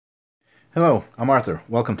Hello, I'm Arthur.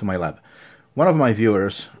 Welcome to my lab. One of my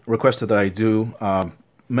viewers requested that I do a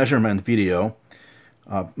measurement video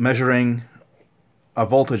measuring a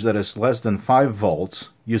voltage that is less than 5 volts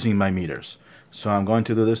using my meters. So I'm going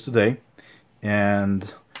to do this today.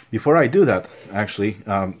 And before I do that, actually,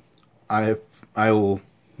 I will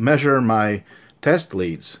measure my test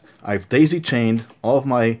leads. I've daisy chained all of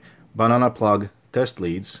my banana plug test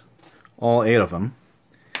leads, all 8 of them.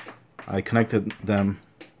 I connected them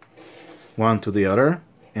one to the other,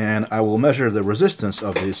 and I will measure the resistance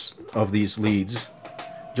of these leads,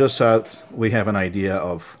 just so that we have an idea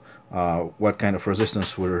of what kind of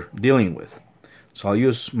resistance we're dealing with. So I'll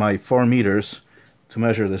use my 4 meters to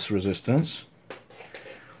measure this resistance.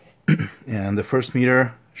 And the first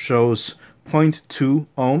meter shows 0.2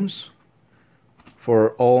 ohms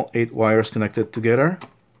for all 8 wires connected together.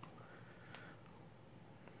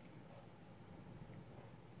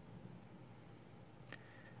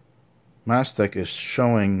 Mastec is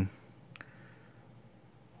showing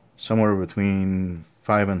somewhere between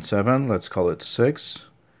 5 and 7. Let's call it 6.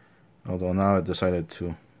 Although now it decided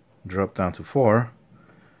to drop down to 4.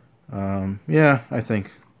 Yeah, I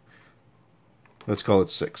think let's call it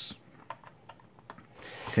 6.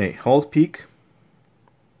 Okay, hold peak.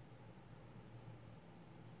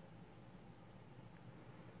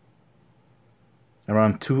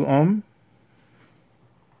 Around 2 ohm.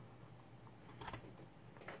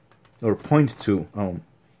 Or 0.2 ohm.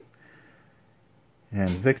 And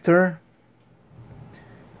Victor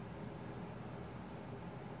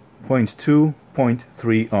 0.2,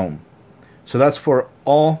 0.3 ohm. So that's for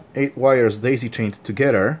all 8 wires daisy chained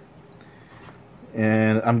together.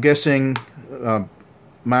 And I'm guessing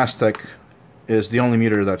Mastec is the only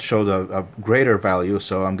meter that showed a greater value,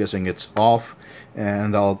 so I'm guessing it's off,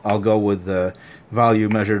 and I'll go with the value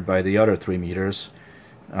measured by the other 3 meters.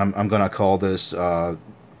 I'm gonna call this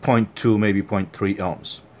 0.2, maybe 0.3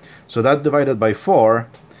 ohms. So that divided by 4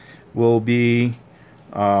 will be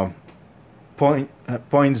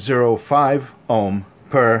 0.05 ohm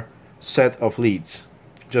per set of leads,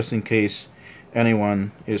 just in case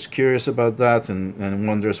anyone is curious about that and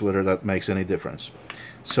wonders whether that makes any difference.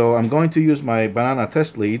 So I'm going to use my banana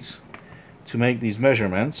test leads to make these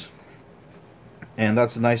measurements, and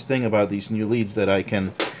that's the nice thing about these new leads, that I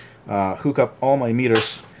can hook up all my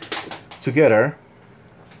meters together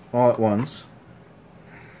all at once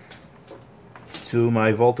to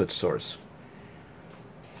my voltage source.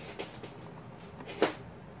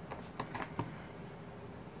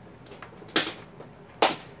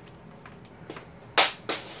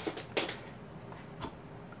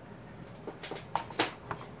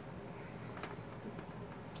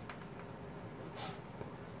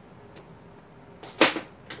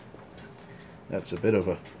 That's a bit of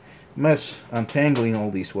a mess untangling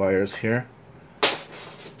all these wires here.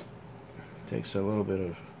 Takes a little bit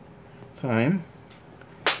of time.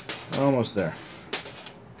 Almost there.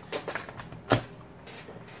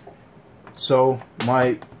 So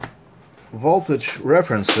my voltage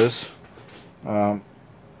references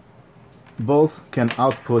both can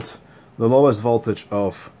output the lowest voltage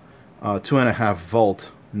of 2.5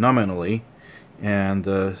 volt nominally, and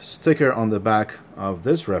the sticker on the back of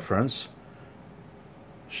this reference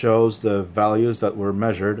shows the values that were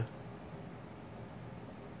measured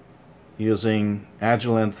using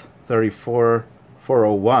Agilent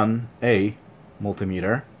 34401A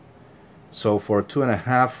multimeter. So for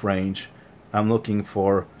 2.5 range, I'm looking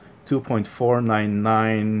for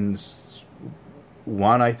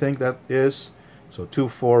 2.499.1, I think that is. So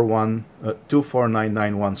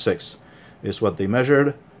 249916 is what they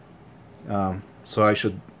measured. So I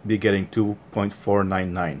should be getting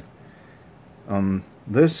 2.499 on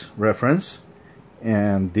this reference.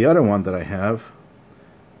 And the other one that I have,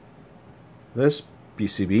 this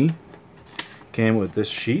PCB, came with this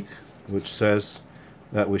sheet which says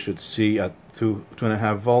that we should see at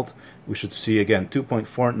 2.5 volt, we should see again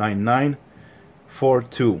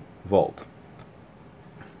 2.49942 volt.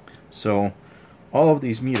 So all of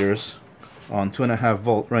these meters on 2.5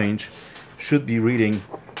 volt range should be reading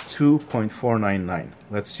 2.499.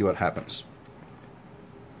 Let's see what happens.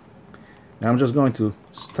 Now I'm just going to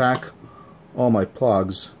stack all my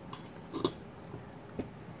plugs.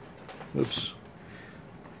 Oops.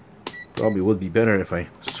 Probably would be better if I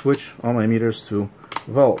switch all my meters to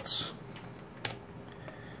volts.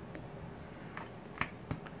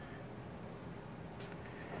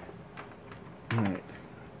 Alright.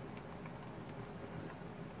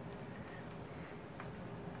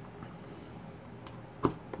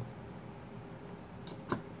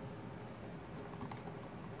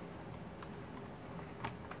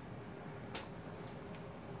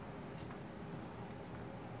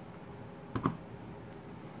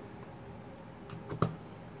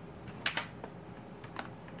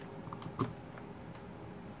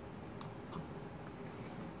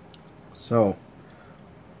 So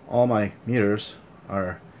all my meters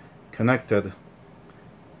are connected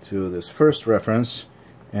to this first reference,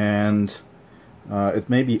 and it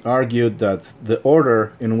may be argued that the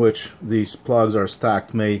order in which these plugs are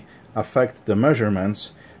stacked may affect the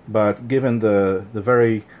measurements, but given the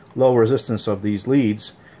very low resistance of these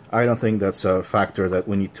leads, I don't think that's a factor that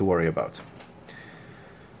we need to worry about.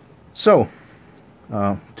 So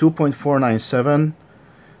 2.497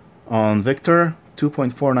 on Victor,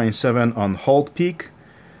 2.497 on Hold Peak,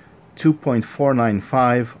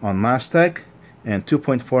 2.495 on Mastec, and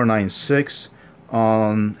 2.496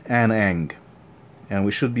 on Aneng. And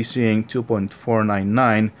we should be seeing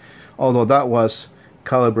 2.499, although that was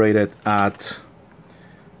calibrated at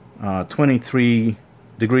 23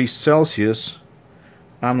 degrees Celsius.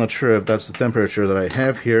 I'm not sure if that's the temperature that I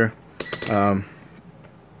have here.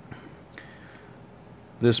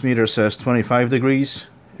 This meter says 25 degrees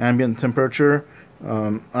ambient temperature.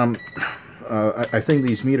 I think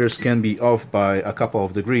these meters can be off by a couple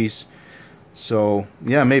of degrees. So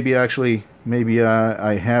yeah, maybe I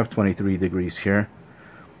have 23 degrees here.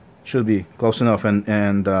 Should be close enough,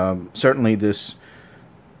 and certainly this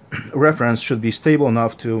reference should be stable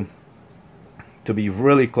enough to be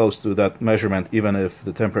really close to that measurement, even if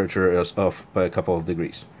the temperature is off by a couple of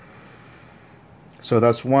degrees. So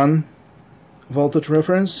that's one voltage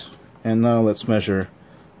reference, and now let's measure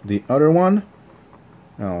the other one.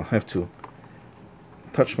 I'll have to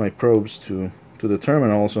touch my probes to the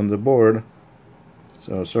terminals on the board,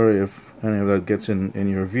 so sorry if any of that gets in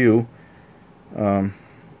your view.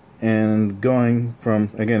 And going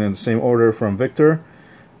from, again, in the same order, from Victor.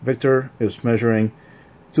 Victor is measuring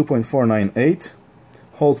 2.498,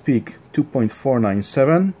 Hold Peak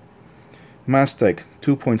 2.497, Mastec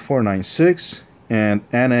 2.496, and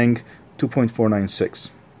Aneng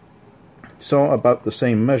 2.496. So about the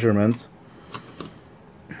same measurement.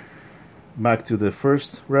 Back to the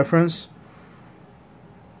first reference.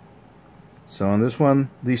 So on this one,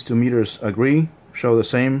 these two meters agree, show the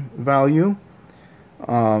same value.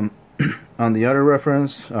 On the other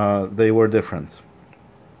reference, they were different.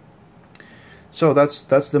 So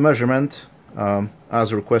that's the measurement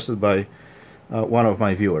as requested by one of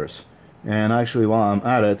my viewers. And actually, while I'm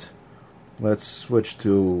at it, let's switch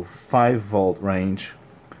to 5-volt range.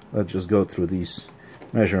 Let's just go through these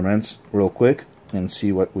measurements real quick and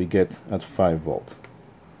see what we get at 5 volt.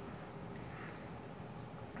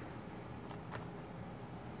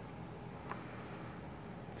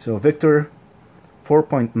 So Victor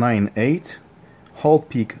 4.98, Hold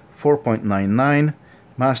Peak 4.99,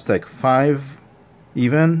 Mastec 5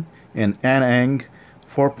 even, and Aneng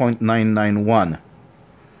 4.991.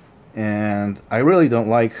 And I really don't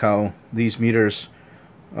like how these meters,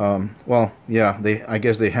 well, yeah, I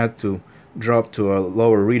guess they had to drop to a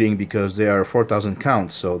lower reading because they are 4,000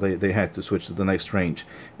 count, so they had to switch to the next range.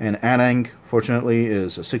 And Aneng, fortunately,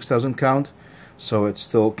 is a 6,000 count, so it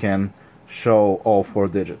still can show all 4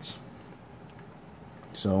 digits.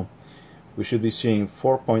 So we should be seeing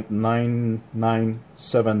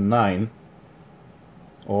 4.9979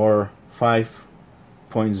 or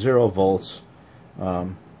 5.0 volts.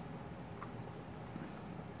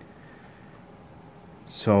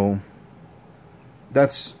 So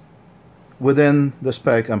that's within the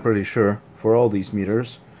spec, I'm pretty sure, for all these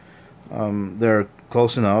meters. They're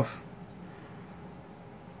close enough.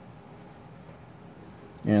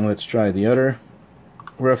 And let's try the other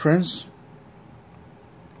reference.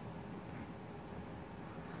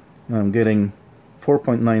 I'm getting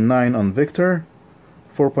 4.99 on Victor,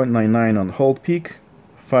 4.99 on Hold Peak,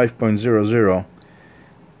 5.00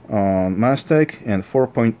 on Mastec, and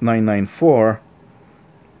 4.994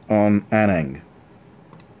 on Aneng.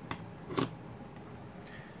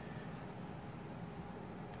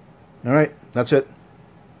 Alright, that's it.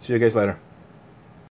 See you guys later.